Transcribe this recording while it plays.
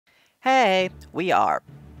Hey, we are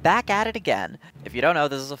back at it again. If you don't know,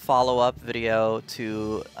 this is a follow-up video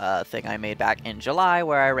to a thing I made back in July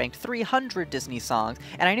where I ranked 300 Disney songs,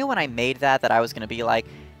 and I knew when I made that I was gonna be like,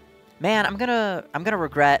 man, I'm gonna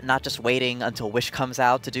regret not just waiting until Wish comes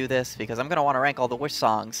out to do this, because I'm gonna want to rank all the Wish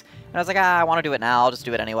songs. And I was like, I want to do it now, I'll just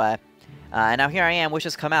do it anyway. And now here I am, Wish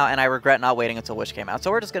has come out, and I regret not waiting until Wish came out. So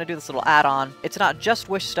we're just gonna do this little add-on. It's not just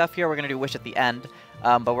Wish stuff here, we're gonna do Wish at the end.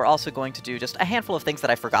 But we're also going to do just a handful of things that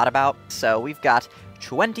I forgot about. So we've got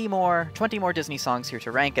 20 more Disney songs here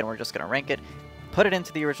to rank, and we're just going to rank it, put it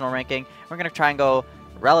into the original ranking. We're going to try and go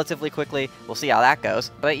relatively quickly. We'll see how that goes.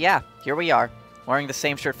 But yeah, here we are, wearing the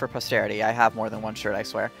same shirt for posterity. I have more than one shirt, I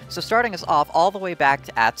swear. So starting us off all the way back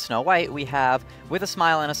to At Snow White, we have With a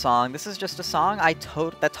Smile and a Song. This is just a song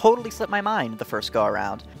that totally slipped my mind the first go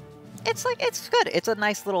around. It's good. It's a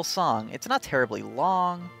nice little song. It's not terribly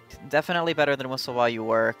long. Definitely better than Whistle While You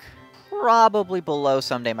Work. Probably below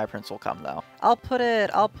Someday My Prince Will Come, though. I'll put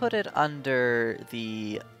it under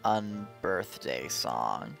the Unbirthday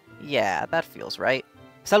song. Yeah, that feels right.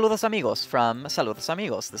 Saludos Amigos from Saludos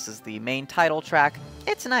Amigos. This is the main title track.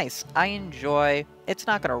 It's nice. I enjoy. It's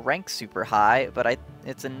not gonna rank super high, but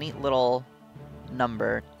it's a neat little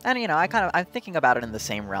number. And you know, I'm thinking about it in the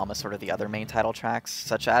same realm as sort of the other main title tracks,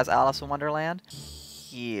 such as Alice in Wonderland.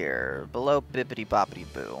 Here, below Bibbidi Bobbidi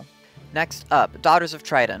Boo. Next up, Daughters of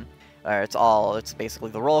Triton. It's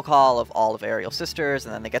basically the roll call of all of Ariel's sisters,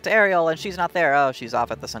 and then they get to Ariel, and she's not there. Oh, she's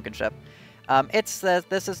off at the sunken ship.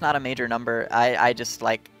 This is not a major number. I just,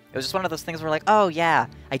 like, it was just one of those things where, like, oh yeah,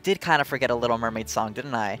 I did kind of forget a Little Mermaid song,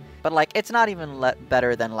 didn't I? But, like, it's not even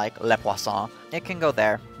better than, like, Le Poisson. It can go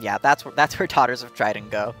there. Yeah, that's where Daughters of Triton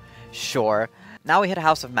go. Sure. Now we hit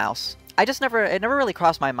House of Mouse. It never really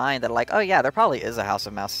crossed my mind that, like, oh yeah, there probably is a House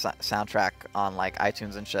of Mouse soundtrack on, like,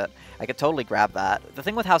 iTunes and shit. I could totally grab that. The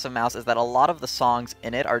thing with House of Mouse is that a lot of the songs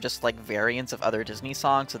in it are just, like, variants of other Disney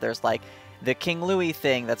songs. So there's, like, the King Louis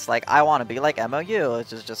thing that's like, I want to be like MOU,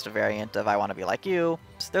 which is just a variant of I want to be like you.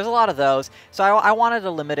 There's a lot of those, so I wanted to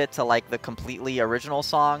limit it to, like, the completely original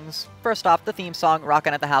songs. First off, the theme song,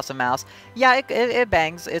 Rockin' at the House of Mouse. Yeah, it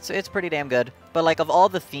bangs. It's pretty damn good. But, like, of all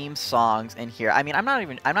the theme songs in here, I mean, I'm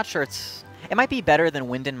not sure it might be better than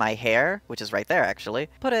Wind in My Hair, which is right there, actually.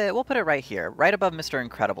 We'll put it right here, right above Mr.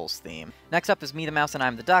 Incredible's theme. Next up is Me the Mouse and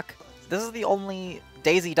I'm the Duck. This is the only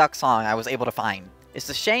Daisy Duck song I was able to find. It's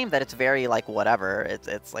a shame that it's very, like, whatever.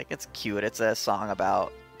 It's like, it's cute. It's a song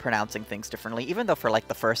about pronouncing things differently, even though for, like,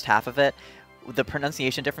 the first half of it, the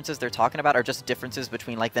pronunciation differences they're talking about are just differences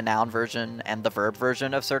between, like, the noun version and the verb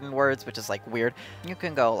version of certain words, which is, like, weird. You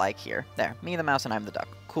can go, like, here. There. Me the Mouse and I'm the Duck.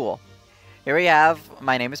 Cool. Here we have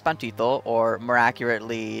My Name is Panchito, or more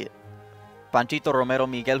accurately, Panchito Romero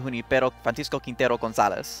Miguel Junipero Francisco Quintero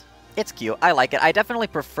Gonzalez. It's cute. I like it. I definitely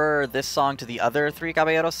prefer this song to the other Three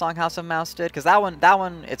Caballeros song House of Mouse did, because that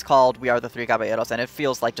one, it's called We Are the Three Caballeros, and it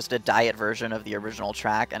feels like just a diet version of the original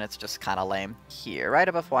track, and it's just kind of lame. Here, right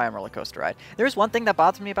above Hawaiian Roller Coaster Ride. There's one thing that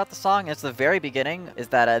bothers me about the song, it's the very beginning, is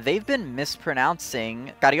that they've been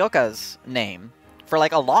mispronouncing Carioca's name for,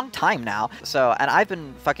 like, a long time now. So, and I've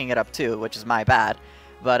been fucking it up too, which is my bad.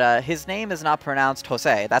 But his name is not pronounced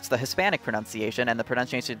Jose. That's the Hispanic pronunciation and the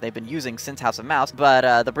pronunciation they've been using since House of Mouse.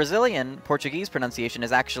 But the Brazilian Portuguese pronunciation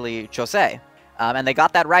is actually Jose. And they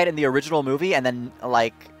got that right in the original movie, and then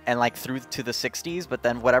through to the 60s. But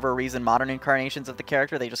then whatever reason, modern incarnations of the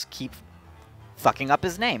character, they just keep fucking up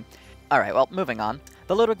his name. All right, well, moving on.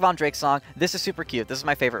 The Ludwig von Drake song. This is super cute. This is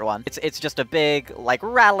my favorite one. It's just a big, like,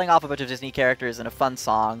 rattling off a bunch of Disney characters in a fun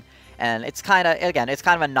song. And it's kind of, again, it's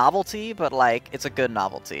kind of a novelty, but, like, it's a good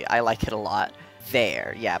novelty. I like it a lot.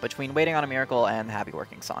 There, yeah, between Waiting on a Miracle and the Happy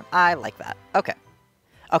Working song. I like that. Okay.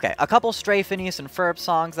 Okay, a couple stray Phineas and Ferb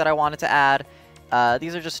songs that I wanted to add.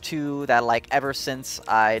 These are just two that, like, ever since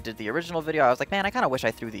I did the original video, I was like, man, I kind of wish I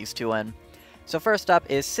threw these two in. So first up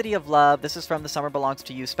is City of Love. This is from the Summer Belongs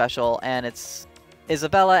to You special, and it's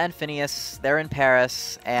Isabella and Phineas, they're in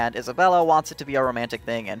Paris, and Isabella wants it to be a romantic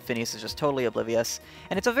thing, and Phineas is just totally oblivious.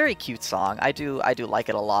 And it's a very cute song. I do like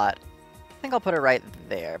it a lot. I think I'll put it right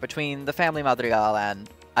there, between the Family Madrigal and,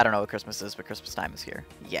 I don't know what Christmas is, but Christmas Time is here.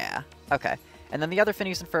 Yeah. Okay. And then the other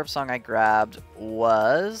Phineas and Ferb song I grabbed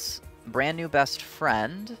was Brand New Best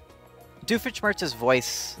Friend. Doofenshmirtz's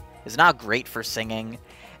voice is not great for singing,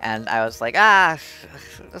 and I was like,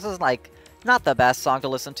 this is, like, not the best song to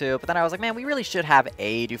listen to, but then I was like, man, we really should have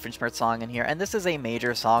a Doofenshmirtz song in here, and this is a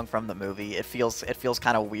major song from the movie. It feels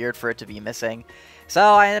kind of weird for it to be missing, so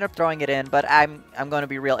I ended up throwing it in. But I'm going to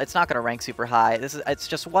be real, it's not going to rank super high. It's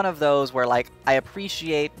just one of those where, like, I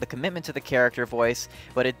appreciate the commitment to the character voice,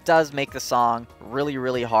 but it does make the song really,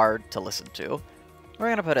 really hard to listen to. We're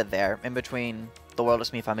gonna put it there, in between The World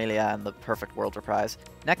is Mi Familia and The Perfect World Reprise.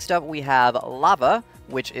 Next up, we have Lava,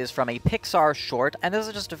 which is from a Pixar short, and this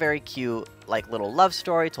is just a very cute, like, little love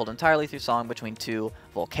story told entirely through song between two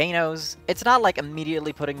volcanoes. It's not, like,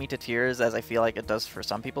 immediately putting me to tears, as I feel like it does for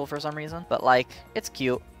some people for some reason, but, like, it's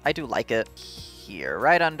cute. I do like it. Here,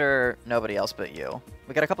 right under Nobody Else But You.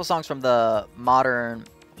 We got a couple songs from the modern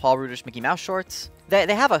Paul Rudish Mickey Mouse shorts.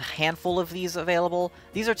 They have a handful of these available.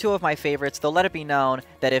 These are two of my favorites, though let it be known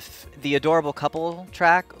that if the Adorable Couple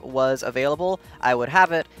track was available, I would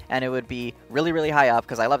have it, and it would be really, really high up,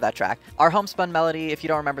 because I love that track. Our Homespun Melody, if you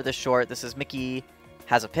don't remember this short, this is Mickey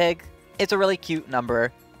Has a Pig. It's a really cute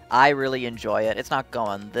number. I really enjoy it. It's not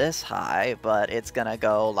going this high, but it's gonna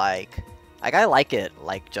go, like I like it,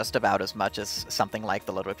 like, just about as much as something like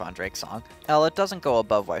the Ludwig von Drake song. Well, it doesn't go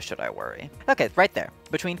above Why Should I Worry. Okay, right there.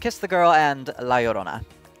 Between Kiss the Girl and La Llorona.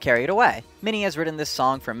 Carry It Away. Minnie has written this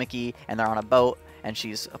song for Mickey, and they're on a boat, and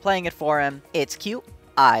she's playing it for him. It's cute.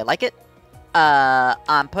 I like it.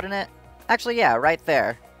 I'm putting it... Actually, yeah, right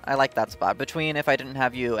there. I like that spot. Between If I Didn't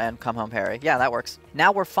Have You and Come Home Perry. Yeah, that works.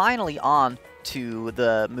 Now we're finally on to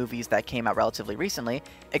the movies that came out relatively recently,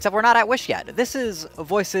 except we're not at Wish yet. This is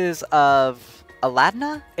Voices of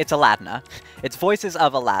Aladna? It's Aladna. It's Voices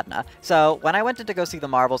of Aladna. So when I went in to go see The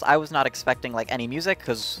Marvels, I was not expecting, like, any music,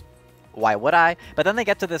 because why would I? But then they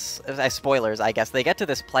get to this, spoilers, I guess, they get to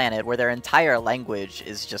this planet where their entire language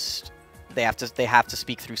is just, they have to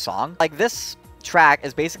speak through song. Like, this track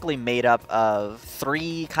is basically made up of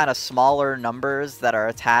 3 kind of smaller numbers that are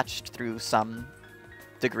attached through some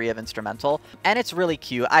degree of instrumental, and it's really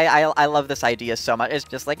cute. I love this idea so much. It's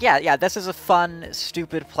just like, yeah, this is a fun,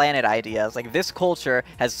 stupid planet idea. It's like, this culture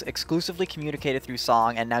has exclusively communicated through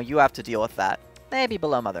song, and now you have to deal with that. Maybe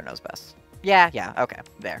Below Mother Knows Best. Yeah, okay,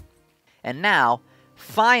 there. And now,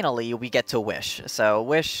 finally, we get to Wish. So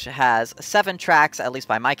Wish has 7 tracks, at least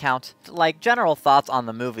by my count. Like, general thoughts on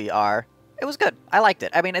the movie are, it was good. I liked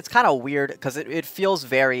it. I mean, it's kind of weird, because it feels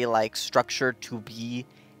very, like, structured to be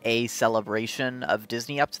a celebration of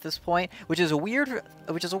Disney up to this point, which is a weird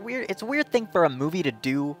thing for a movie to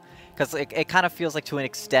do, because it kind of feels like, to an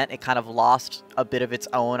extent, it kind of lost a bit of its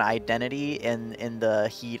own identity in the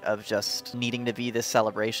heat of just needing to be this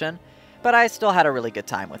celebration. But I still had a really good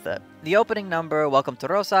time with it. The opening number, Welcome to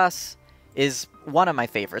Rosas, is one of my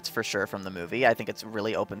favorites for sure from the movie. I think it's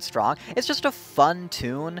really open strong. It's just a fun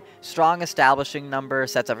tune, strong establishing number,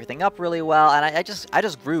 sets everything up really well, and I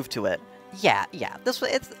just groove to it. Yeah,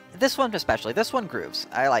 this one especially. This one grooves.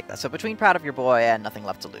 I like that. So between Proud of Your Boy and Nothing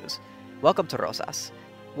Left to Lose. Welcome to Rosas.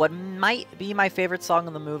 What might be my favorite song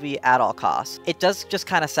in the movie, At All Costs. It does just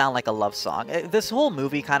kind of sound like a love song. This whole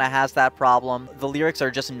movie kind of has that problem. The lyrics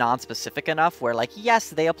are just non-specific enough where, like,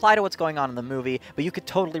 yes, they apply to what's going on in the movie, but you could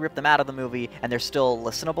totally rip them out of the movie and they're still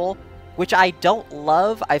listenable, which I don't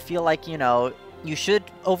love. I feel like, you know, you should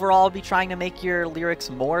overall be trying to make your lyrics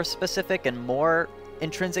more specific and more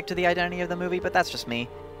intrinsic to the identity of the movie, but that's just me.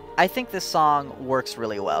 I think this song works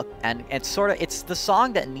really well, and it's the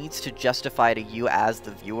song that needs to justify to you as the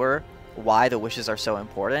viewer why the wishes are so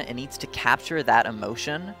important. It needs to capture that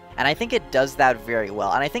emotion, and I think it does that very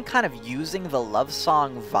well. And I think kind of using the love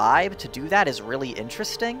song vibe to do that is really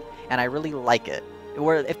interesting, and I really like it.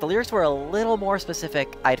 Where if the lyrics were a little more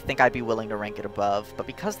specific, I think I'd be willing to rank it above, but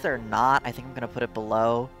because they're not, I think I'm gonna put it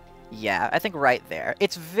below. Yeah, I think right there.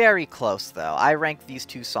 It's very close, though. I rank these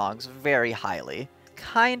 2 songs very highly.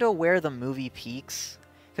 Kinda where the movie peaks.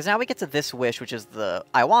 Because now we get to This Wish, which is the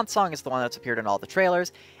I Want song. It's the one that's appeared in all the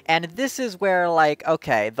trailers. And this is where, like,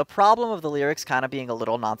 okay, the problem of the lyrics kind of being a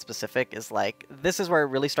little non-specific is, like, this is where it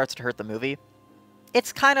really starts to hurt the movie.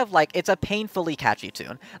 It's kind of like, it's a painfully catchy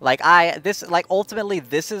tune. Like, ultimately,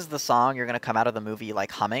 this is the song you're gonna come out of the movie,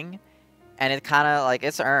 like, humming. And it kind of, like,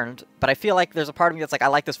 it's earned, but I feel like there's a part of me that's like, I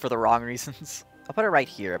like this for the wrong reasons. I'll put it right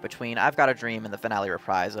here, between I've Got a Dream and the finale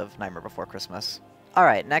reprise of Nightmare Before Christmas.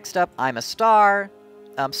 Alright, next up, I'm a Star.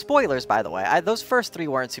 Spoilers, by the way. Those first 3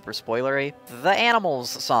 weren't super spoilery. The Animals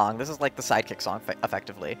song, this is like the sidekick song,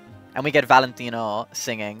 effectively. And we get Valentino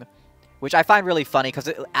singing, which I find really funny,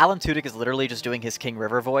 because Alan Tudyk is literally just doing his King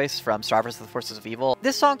River voice from Star vs. the Forces of Evil.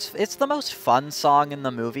 This song's, it's the most fun song in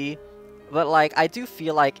the movie. But, like, I do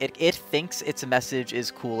feel like it thinks its message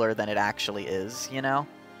is cooler than it actually is, you know?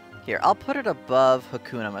 Here, I'll put it above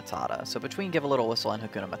Hakuna Matata. So between Give a Little Whistle and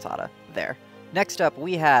Hakuna Matata. There. Next up,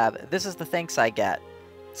 we have This Is the Thanks I Get.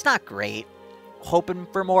 It's not great. Hoping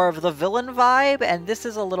for more of the villain vibe, and this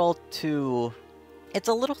is a little too... It's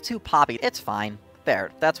a little too poppy. It's fine.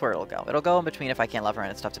 There, that's where it'll go. It'll go in between If I Can't Love Her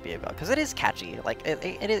and It's Tough to Be About, because it is catchy. Like,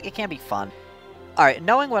 it can be fun. Alright,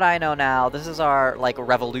 knowing what I know now, this is our, like,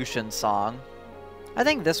 Revolution song. I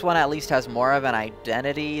think this one at least has more of an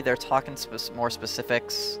identity. They're talking more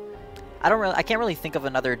specifics. I can't really think of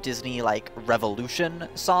another Disney, like, Revolution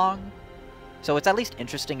song. So it's at least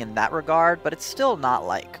interesting in that regard, but it's still not,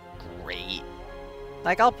 like, great.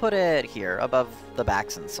 Like, I'll put it here, above the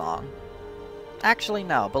Baxen song. Actually,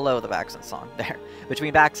 no, below the Baxen song, there.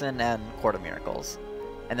 Between Baxen and Court of Miracles.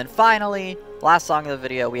 And then finally, last song of the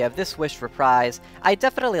video, we have This Wish Reprise. I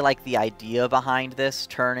definitely like the idea behind this,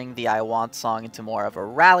 turning the I Want song into more of a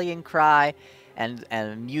rallying cry, and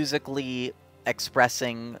musically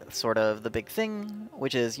expressing sort of the big thing,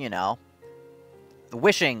 which is, you know,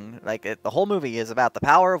 wishing. Like, the whole movie is about the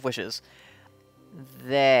power of wishes.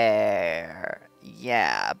 There.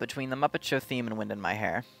 Yeah, between the Muppet Show theme and Wind in My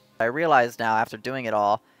Hair. I realize now, after doing it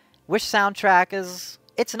all, Wish soundtrack is...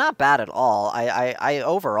 It's not bad at all. I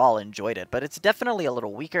overall enjoyed it, but it's definitely a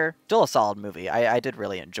little weaker. Still a solid movie. I did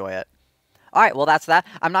really enjoy it. Alright, well that's that.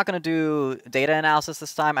 I'm not going to do data analysis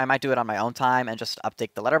this time. I might do it on my own time and just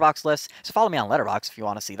update the Letterboxd list. So follow me on Letterboxd if you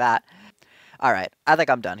want to see that. Alright, I think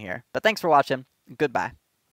I'm done here. But thanks for watching. Goodbye.